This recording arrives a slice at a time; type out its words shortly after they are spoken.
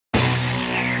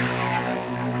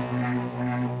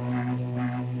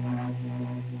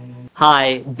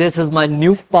Hi, this is my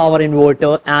new power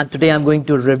inverter and today I'm going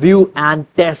to review and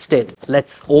test it.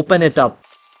 Let's open it up.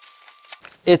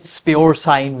 It's pure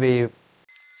sine wave.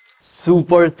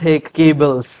 Super thick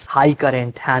cables, high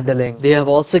current handling. They have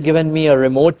also given me a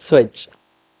remote switch.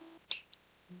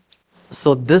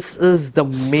 So this is the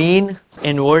main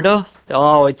inverter.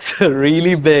 Oh, it's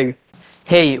really big.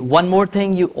 Hey, one more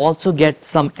thing, you also get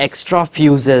some extra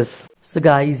fuses. So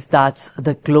guys, that's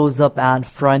the close-up and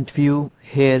front view.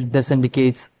 Here this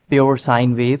indicates pure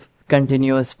sine wave,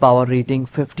 continuous power rating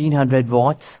 1500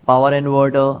 watts, power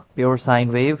inverter, pure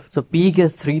sine wave. So peak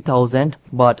is 3000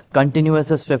 but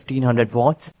continuous is 1500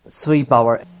 watts.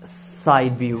 SWIPOWER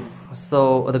side view.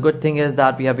 So the good thing is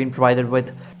that we have been provided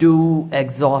with two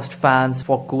exhaust fans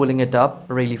for cooling it up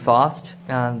really fast,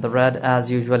 and the red as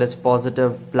usual is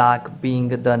positive, black being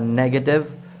the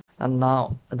negative. And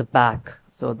now at the back,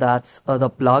 so that's the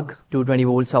plug, 220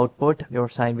 volts output, your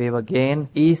sine wave again.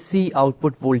 AC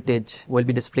output voltage will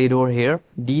be displayed over here.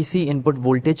 DC input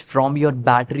voltage from your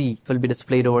battery will be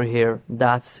displayed over here.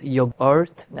 That's your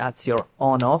earth, that's your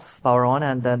on off, power on,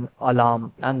 and then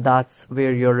alarm, and that's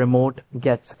where your remote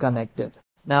gets connected.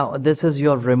 Now this is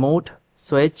your remote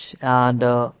switch, and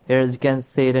here as you can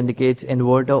see it indicates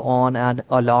inverter on and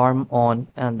alarm on,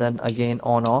 and then again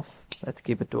on off. Let's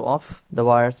keep it to off. The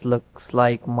wires looks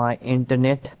like my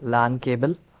internet LAN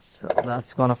cable, so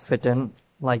that's gonna fit in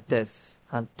like this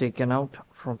and taken out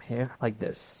from here like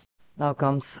this. Now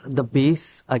comes the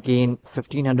base, again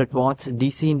 1500 watts.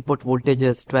 DC input voltage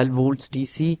is 12 volts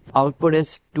DC. Output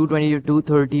is 220 to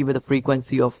 230 with a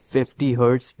frequency of 50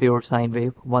 hertz, pure sine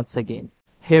wave once again.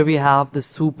 Here we have the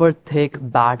super thick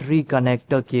battery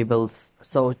connector cables.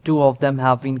 So two of them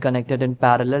have been connected in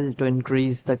parallel to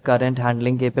increase the current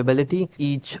handling capability.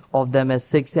 Each of them is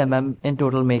 6 mm in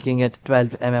total, making it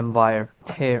 12 mm wire.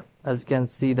 Here as you can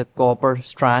see the copper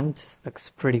strands looks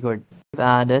pretty good,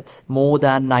 and it's more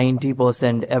than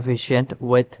 90% efficient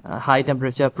with a high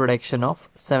temperature protection of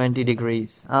 70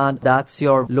 degrees, and that's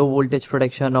your low voltage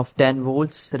protection of 10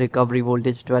 volts, recovery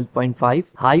voltage 12.5,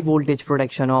 high voltage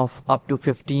protection of up to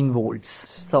 15 volts.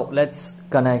 So let's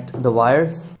connect the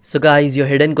wires. So guys, your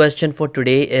hidden question for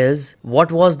today is,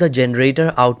 what was the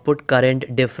generator output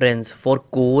current difference for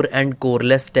core and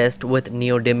coreless test with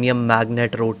neodymium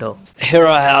magnet rotor? Here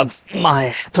I have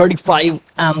my 35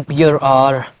 ampere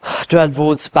hour 12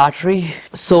 volts battery.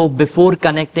 So before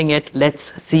connecting it,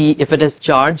 let's see if it is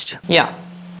charged. Yeah,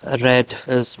 red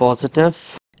is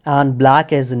positive and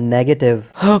black is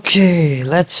negative. Okay,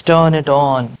 let's turn it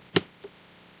on.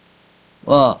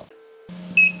 Wow.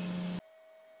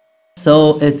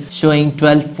 So it's showing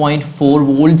 12.4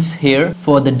 volts here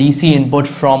for the DC input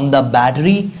from the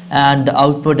battery, and the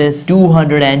output is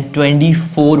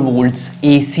 224 volts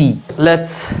AC.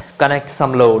 Let's connect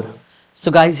some load. So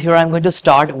guys, here I'm going to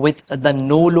start with the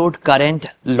no load current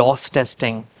loss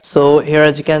testing. So here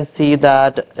as you can see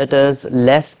that it is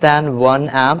less than 1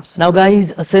 amps. Now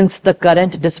guys, since the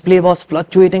current display was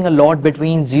fluctuating a lot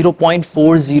between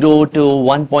 0.40 to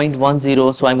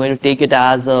 1.10, so I'm going to take it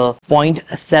as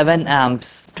 0.7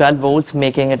 amps, 12 volts,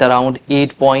 making it around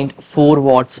 8.4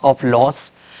 watts of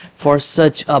loss. For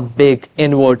such a big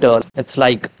inverter, it's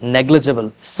like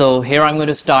negligible. So here I'm going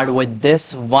to start with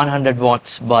this 100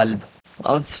 watts bulb.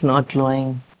 Oh, it's not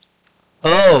glowing.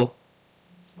 Oh!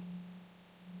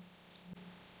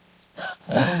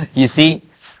 You see,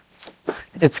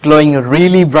 it's glowing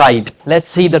really bright. Let's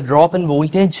see the drop in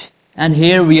voltage, and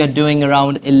here we are doing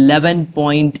around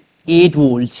 11.8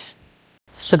 volts.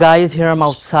 So guys, here I'm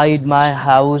outside my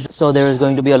house, so there is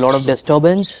going to be a lot of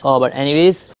disturbance, but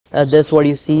anyways, this what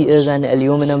you see is an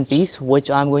aluminum piece which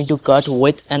I'm going to cut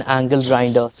with an angle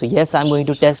grinder. So yes, I'm going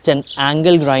to test an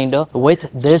angle grinder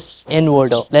with this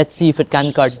inverter. Let's see if it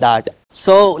can cut that.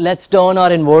 So let's turn our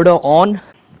inverter on,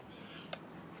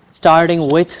 starting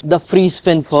with the free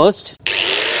spin first.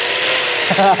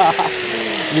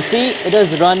 You see, it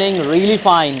is running really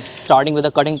fine. Starting with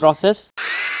the cutting process.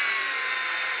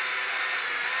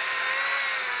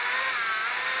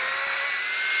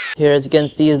 Here as you can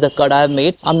see is the cut I have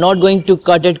made. I'm not going to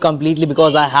cut it completely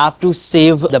because I have to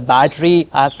save the battery.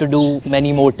 I have to do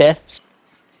many more tests.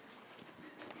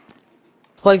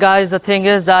 Well guys, the thing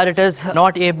is that it is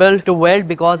not able to weld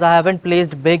because I haven't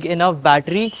placed big enough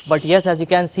battery. But yes, as you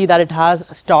can see that it has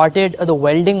started the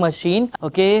welding machine.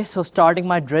 Okay, so starting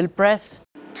my drill press.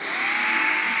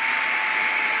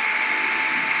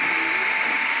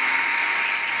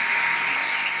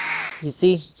 You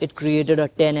see, it created a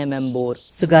 10 mm bore.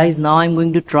 So guys, now I'm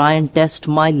going to try and test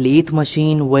my lathe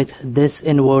machine with this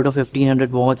inverter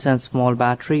 1500 watts and small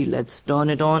battery. Let's turn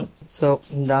it on. So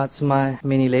that's my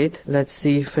mini lathe. Let's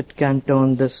see if it can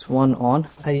turn this one on.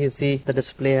 As you see, the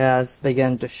display has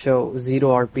begun to show 0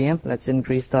 RPM. Let's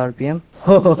increase the RPM.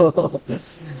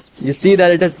 You see that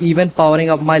it is even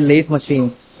powering up my lathe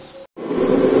machine.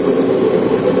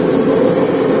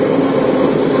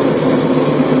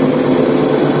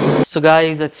 So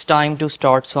guys, it's time to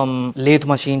start some lathe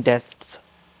machine tests.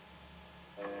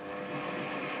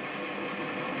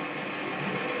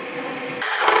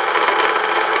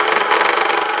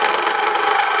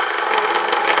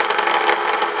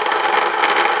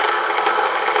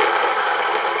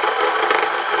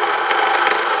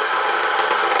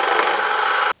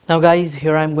 Now guys,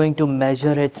 here I'm going to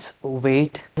measure its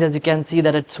weight. As you can see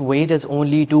that its weight is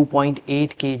only 2.8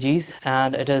 kgs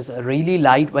and it is really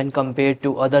light when compared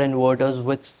to other inverters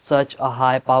with such a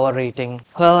high power rating.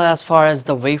 Well, as far as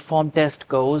the waveform test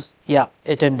goes, yeah,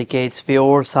 it indicates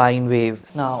pure sine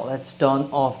wave. Now let's turn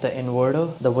off the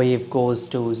inverter. The wave goes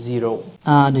to 0.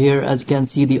 And here as you can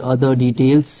see the other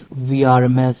details,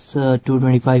 VRMS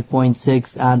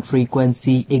 225.6 and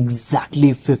frequency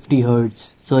exactly 50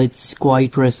 Hz. So it's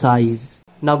quite precise.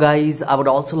 Now guys, I would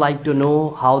also like to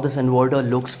know how this inverter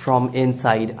looks from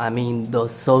inside. I mean the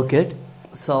circuit.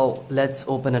 So let's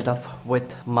open it up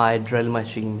with my drill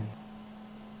machine.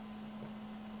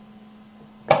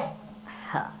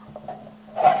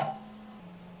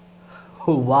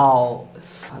 Wow,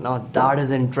 now that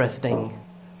is interesting.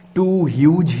 2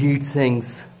 huge heat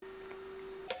sinks.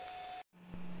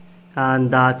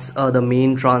 And that's the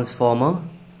main transformer.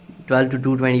 12 to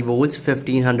 220 volts,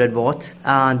 1500 watts.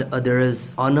 And there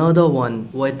is another one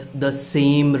with the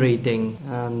same rating.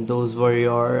 And those were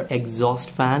your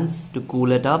exhaust fans to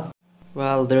cool it up.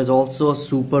 Well, there's also a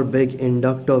super big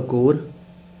inductor core,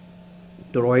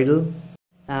 toroidal.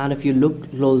 And if you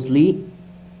look closely,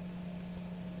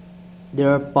 there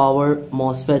are power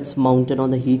MOSFETs mounted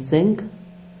on the heatsink,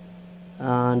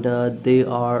 and they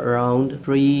are around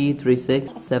 3, 3,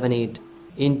 6, 7, 8.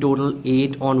 In total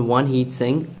 8 on one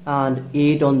heatsink and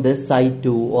 8 on this side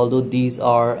too, although these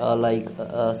are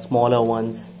smaller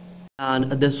ones. And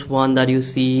this one that you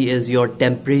see is your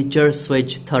temperature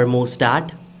switch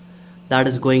thermostat that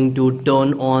is going to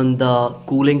turn on the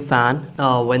cooling fan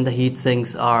when the heat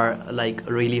sinks are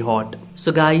really hot.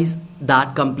 So guys,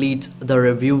 that completes the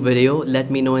review video.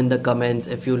 Let me know in the comments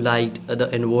if you liked the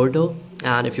inverter,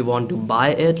 and if you want to buy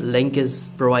it, link is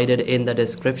provided in the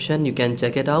description. You can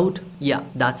check it out. Yeah,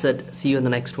 that's it. See you in the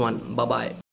next one. Bye bye.